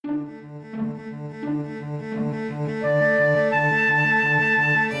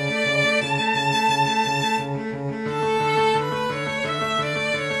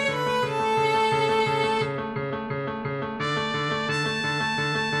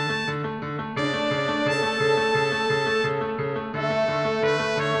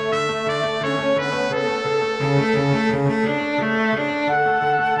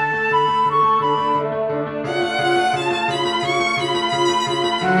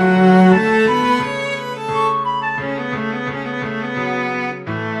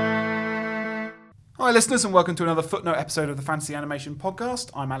Hi listeners, and welcome to another Footnote episode of the Fantasy Animation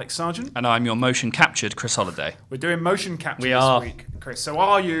Podcast. I'm Alex Sargent. And I'm your motion captured Chris Holliday. We're doing motion capture We this are. week, Chris. So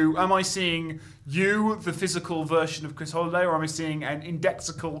am I seeing you, the physical version of Chris Holliday, or am I seeing an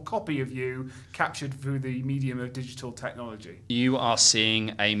indexical copy of you captured through the medium of digital technology? You are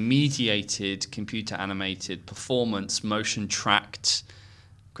seeing a mediated, computer animated, performance, motion tracked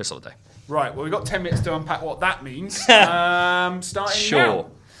Chris Holliday. Right, well we've got 10 minutes to unpack what that means. Starting Sure. now.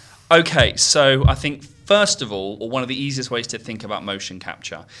 Okay, so I think first of all, or one of the easiest ways to think about motion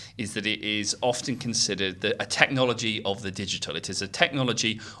capture is that it is often considered a technology of the digital. It is a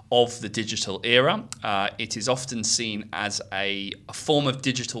technology of the digital era. It is often seen as a form of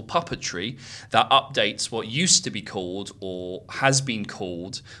digital puppetry that updates what used to be called, or has been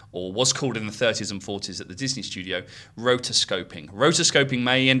called, or was called in the 30s and 40s at the Disney studio, rotoscoping. Rotoscoping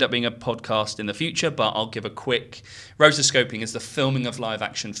may end up being a podcast in the future, but I'll give a quick. Rotoscoping is the filming of live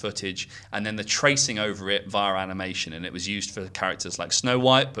action footage and then the tracing over it via animation, and it was used for characters like Snow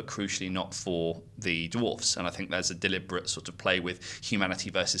White, but crucially not for the dwarfs. And I think there's a deliberate sort of play with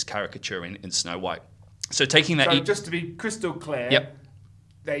humanity versus caricature in Snow White. So taking that... So just to be crystal clear, Yep.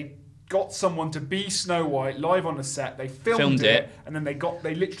 They got someone to be Snow White live on the set. They filmed it, and then they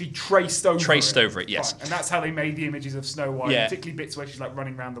literally traced over it. Yes. Fine. And that's how they made the images of Snow White, Yeah. particularly bits where she's like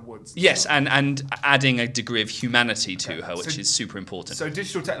running around the woods. Yes, and adding a degree of humanity to her, which is super important. So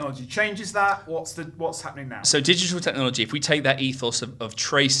digital technology changes that. What's happening now? So digital technology, if we take that ethos of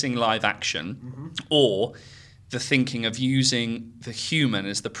tracing live action, or the thinking of using the human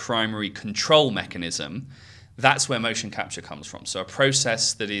as the primary control mechanism, that's where motion capture comes from. So a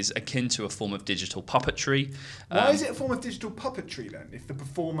process that is akin to a form of digital puppetry. Why is it a form of digital puppetry then, if the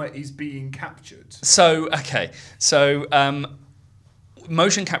performer is being captured? So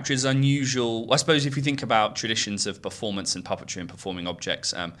motion capture is unusual. I suppose if you think about traditions of performance and puppetry and performing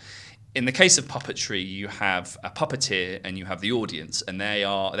objects, in the case of puppetry, you have a puppeteer and you have the audience, and their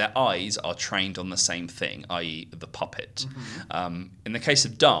eyes are trained on the same thing, i.e. the puppet. In the case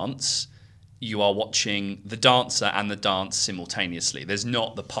of dance, you are watching the dancer and the dance simultaneously. There's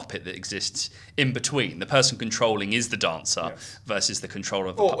not the puppet that exists in between. The person controlling is the dancer versus the controller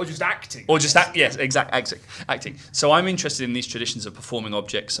of the puppet. Or just acting. Or just yes, exactly, acting. So I'm interested in these traditions of performing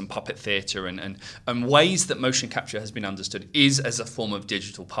objects and puppet theatre and ways that motion capture has been understood is as a form of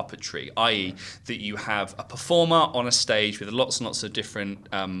digital puppetry, i.e. that you have a performer on a stage with lots and lots of different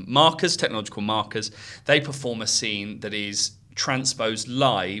markers, technological markers. They perform a scene that is transposed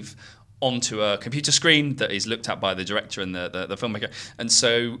live onto a computer screen that is looked at by the director and the filmmaker. And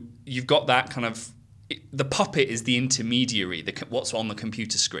so you've got that kind of... The puppet is the intermediary, what's on the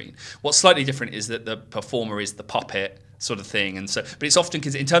computer screen. What's slightly different is that the performer is the puppet sort of thing. And so, but it's often,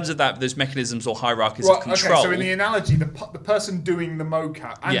 because in terms of that, those mechanisms or hierarchies of control... Okay, so in the analogy, the person doing the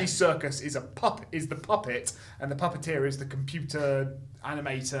mocap, Andy Serkis is the puppet, and the puppeteer is the computer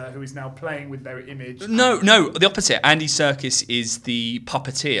animator who is now playing with their image. No, the opposite. Andy Serkis is the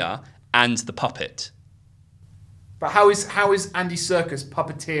puppeteer and the puppet. But how is Andy Serkis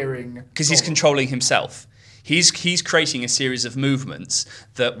puppeteering? Because he's controlling himself. He's creating a series of movements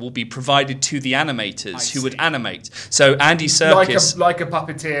that will be provided to the animators who would animate. So Andy Serkis, like a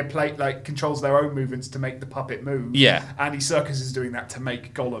puppeteer, controls their own movements to make the puppet move. Yeah. Andy Serkis is doing that to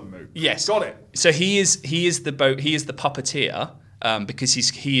make Gollum move. Yes, got it. So he is the puppeteer because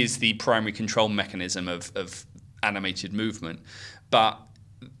he is the primary control mechanism of animated movement. But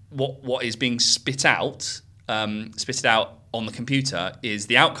what is being spitted out on the computer is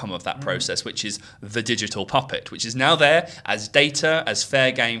the outcome of that process, which is the digital puppet, which is now there as data, as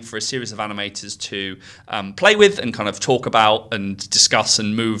fair game for a series of animators to play with and kind of talk about and discuss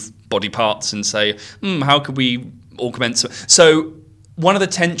and move body parts and say, how could we augment? So one of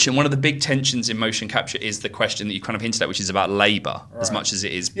the big tensions in motion capture is the question that you kind of hinted at, which is about labour as much as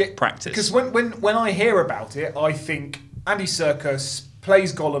it is practice. Because when I hear about it, I think Andy Serkis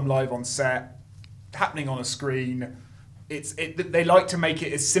plays Gollum live on set, happening on a screen. They like to make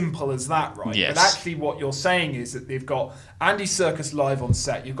it as simple as that, right? Yes. But actually what you're saying is that they've got Andy Serkis live on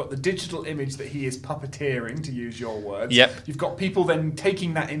set. You've got the digital image that he is puppeteering, to use your words. Yep. You've got people then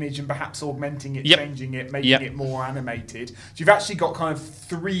taking that image and perhaps augmenting it, changing it, making it more animated. So you've actually got kind of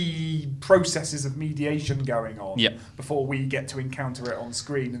three processes of mediation going on before we get to encounter it on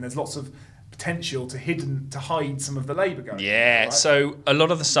screen. And there's lots of potential to hide some of the labour going on. Yeah, right? So a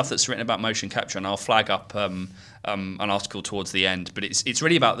lot of the stuff that's written about motion capture, and I'll flag up an article towards the end, but it's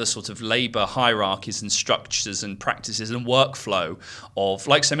really about the sort of labour hierarchies and structures and practices and workflow of,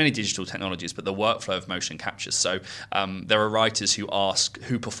 like so many digital technologies, but the workflow of motion capture. So there are writers who ask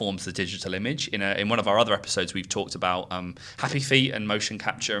who performs the digital image. In one of our other episodes, we've talked about Happy Feet and motion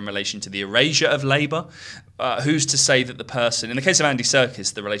capture in relation to the erasure of labour. Who's to say that the person, in the case of Andy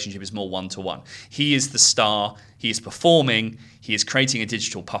Serkis, the relationship is more one-to-one. He is the star, he is performing, he is creating a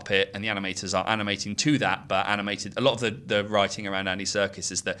digital puppet, and the animators are animating to that, but animated. A lot of the writing around Andy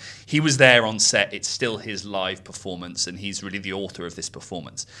Serkis is that he was there on set, it's still his live performance, and he's really the author of this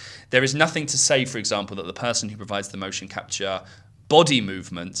performance. There is nothing to say, for example, that the person who provides the motion capture body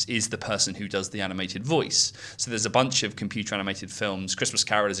movements is the person who does the animated voice. So there's a bunch of computer animated films. Christmas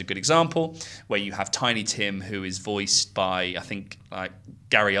Carol is a good example, where you have Tiny Tim, who is voiced by, I think, like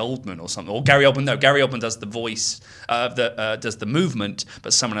Gary Oldman or something. Or Gary Oldman does the voice, does the movement,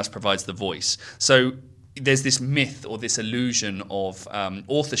 but someone else provides the voice. So there's this myth or this illusion of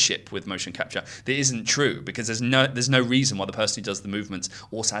authorship with motion capture that isn't true, because there's no reason why the person who does the movements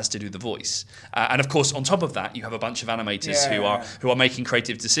also has to do the voice. And of course, on top of that, you have a bunch of animators who are making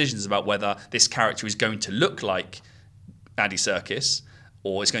creative decisions about whether this character is going to look like Andy Serkis,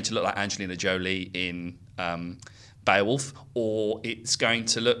 or it's going to look like Angelina Jolie in Beowulf, or it's going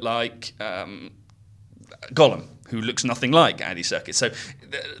to look like Gollum, who looks nothing like Andy Serkis. So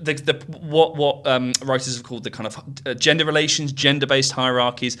what writers have called the kind of gender relations, gender-based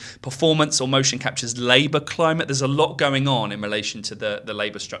hierarchies, performance or motion capture's labour climate. There's a lot going on in relation to the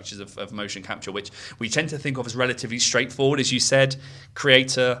labour structures of motion capture, which we tend to think of as relatively straightforward, as you said,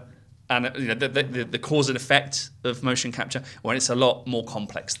 creator, and the cause and effect of motion capture, when it's a lot more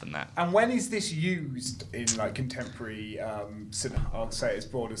complex than that. And when is this used in like contemporary cinema? I'll say it as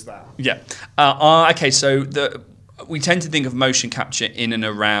broad as that. Yeah. Okay, so we tend to think of motion capture in and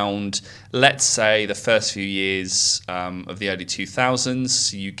around, let's say, the first few years of the early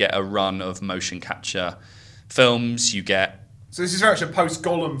 2000s. You get a run of motion capture films. You get... So this is very much a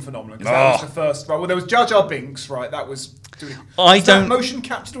post-Gollum phenomenon, because that was the first... Well, there was Jar Jar Binks, right? That was... Was that motion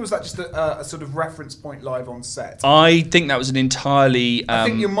captured, or was that just a sort of reference point live on set? I think that was an entirely... I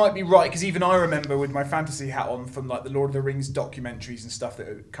think you might be right, because even I remember with my fantasy hat on from like the Lord of the Rings documentaries and stuff that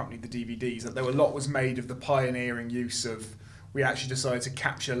accompanied the DVDs, that there were a lot was made of the pioneering use of... We actually decided to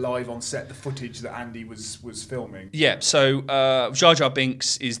capture live on set the footage that Andy was filming. Yeah, so Jar Jar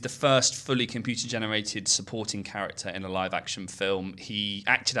Binks is the first fully computer-generated supporting character in a live-action film. He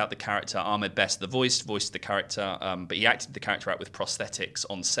acted out the character. Ahmed Best, the voiced the character, but he acted the character out with prosthetics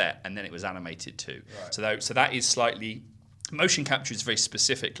on set, and then it was animated too. Right. So that is slightly... Motion capture is very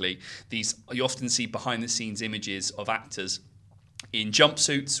specifically these... You often see behind-the-scenes images of actors in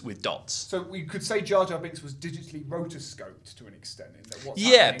jumpsuits with dots. So we could say Jar Jar Binks was digitally rotoscoped to an extent, in that what's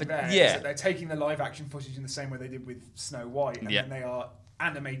happening there is that they're taking the live action footage in the same way they did with Snow White, and then they are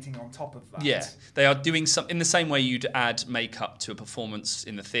animating on top of that. Yeah, they are doing in the same way you'd add makeup to a performance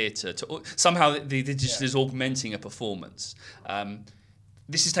in the theatre. Somehow the digital is augmenting a performance.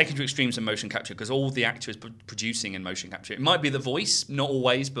 This is taken to extremes in motion capture, because all the actor is producing in motion capture. It might be the voice, not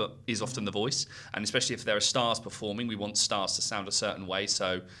always, but is often the voice. And especially if there are stars performing, we want stars to sound a certain way,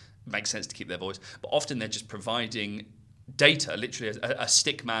 so it makes sense to keep their voice. But often they're just providing data, literally a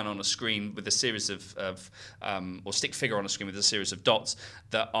stick man on a screen with a series or stick figure on a screen with a series of dots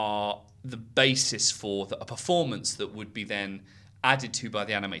that are the basis for a performance that would be then added to by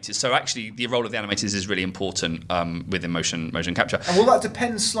the animators. So actually, the role of the animators is really important within motion capture. And will that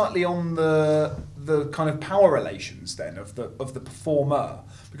depend slightly on the kind of power relations then of the performer?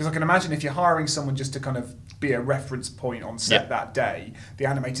 Because I can imagine if you're hiring someone just to kind of be a reference point on set that day, the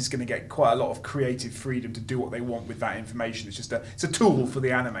animator's going to get quite a lot of creative freedom to do what they want with that information. It's just it's a tool for the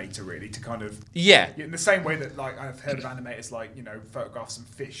animator really to kind of in the same way that like I've heard of animators like photograph some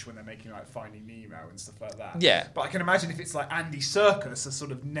fish when they're making like Finding Nemo and stuff like that. Yeah. But I can imagine if it's like Andy Serkis, a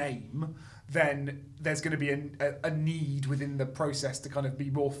sort of name, then there's going to be a need within the process to kind of be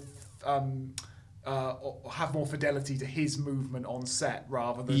more or have more fidelity to his movement on set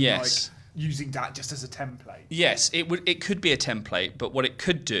rather than like using that just as a template. Yes, it could be a template, but what it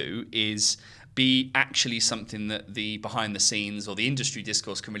could do is be actually something that the behind the scenes or the industry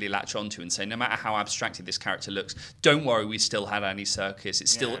discourse can really latch onto and say, no matter how abstracted this character looks, don't worry, we still had Andy Serkis.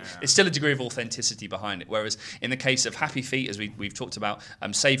 It's still a degree of authenticity behind it. Whereas in the case of Happy Feet, as we've talked about,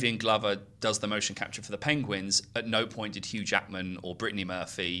 Savian Glover does the motion capture for the Penguins. At no point did Hugh Jackman or Brittany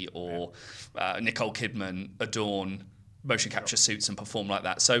Murphy or Nicole Kidman adorn motion capture suits and perform like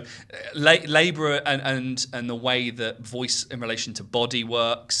that. So labour and the way that voice in relation to body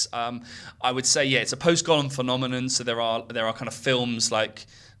works, I would say, it's a post-Golan phenomenon. So there are kind of films like,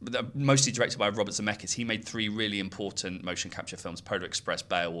 mostly directed by Robert Zemeckis. He made 3 really important motion capture films: Polar Express,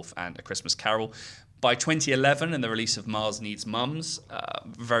 Beowulf, and A Christmas Carol. By 2011, and the release of Mars Needs Mums,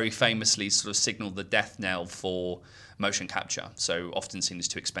 very famously sort of signalled the death knell for motion capture. So often seen as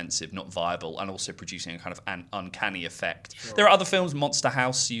too expensive, not viable, and also producing a kind of an uncanny effect. Sure. There are other films. Monster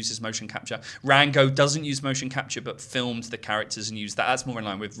House uses motion capture. Rango doesn't use motion capture, but filmed the characters and used that. That's more in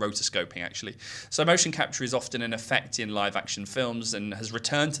line with rotoscoping, actually. So motion capture is often an effect in live action films and has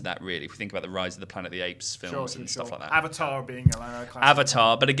returned to that, really, if we think about the Rise of the Planet of the Apes films and stuff like that. Avatar being a classic.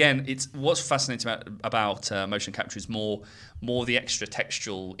 Avatar, but again, it's what's fascinating about motion capture is more the extra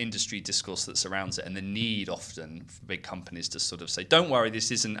textual industry discourse that surrounds it, and the need often for big companies to sort of say, don't worry, this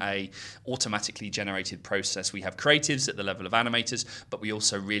isn't a automatically generated process. We have creatives at the level of animators, but we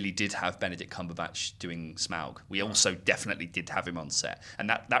also really did have Benedict Cumberbatch doing Smaug. We also definitely did have him on set, and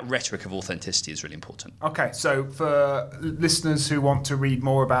that rhetoric of authenticity is really important. Okay, so for listeners who want to read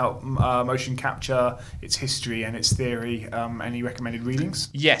more about motion capture, its history and its theory, any recommended readings?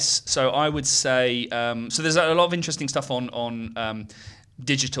 Yes, so I would say, so there's a lot of interesting stuff on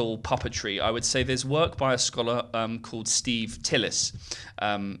digital puppetry. I would say there's work by a scholar called Steve Tillis,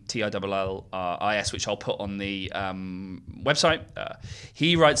 Tillis, which I'll put on the website.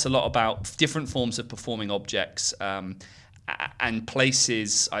 He writes a lot about different forms of performing objects and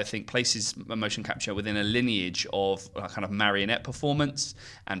places motion capture within a lineage of a kind of marionette performance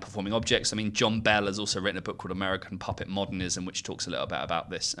and performing objects. I mean, John Bell has also written a book called American Puppet Modernism, which talks a little bit about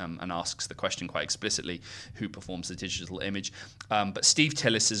this and asks the question quite explicitly, who performs the digital image? But Steve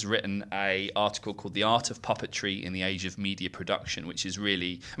Tillis has written an article called The Art of Puppetry in the Age of Media Production, which is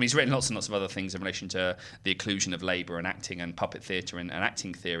really, he's written lots and lots of other things in relation to the inclusion of labour and acting and puppet theatre and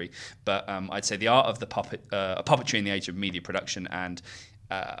acting theory. But I'd say The Art of the Puppetry in the Age of Media Production and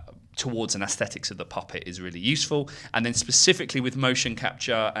towards an aesthetics of the puppet is really useful. And then specifically with motion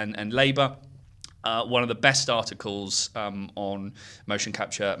capture and labour, one of the best articles on motion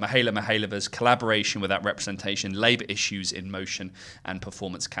capture, Mihaela Mihailova's Collaboration Without Representation, Labour Issues in Motion and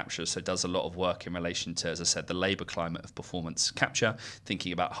Performance Capture. So does a lot of work in relation to, as I said, the labour climate of performance capture,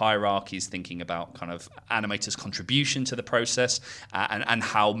 thinking about hierarchies, thinking about kind of animators' contribution to the process, and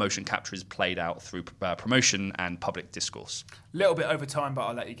how motion capture is played out through promotion and public discourse. A little bit over time, but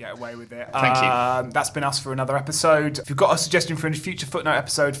I'll let you get away with it. Thank you. That's been us for another episode. If you've got a suggestion for a future Footnote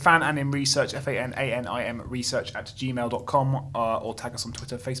episode, FANANIM Research, FANANIM research @gmail.com, or tag us on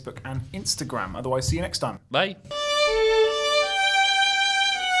Twitter, Facebook and Instagram. Otherwise, see you next time. Bye.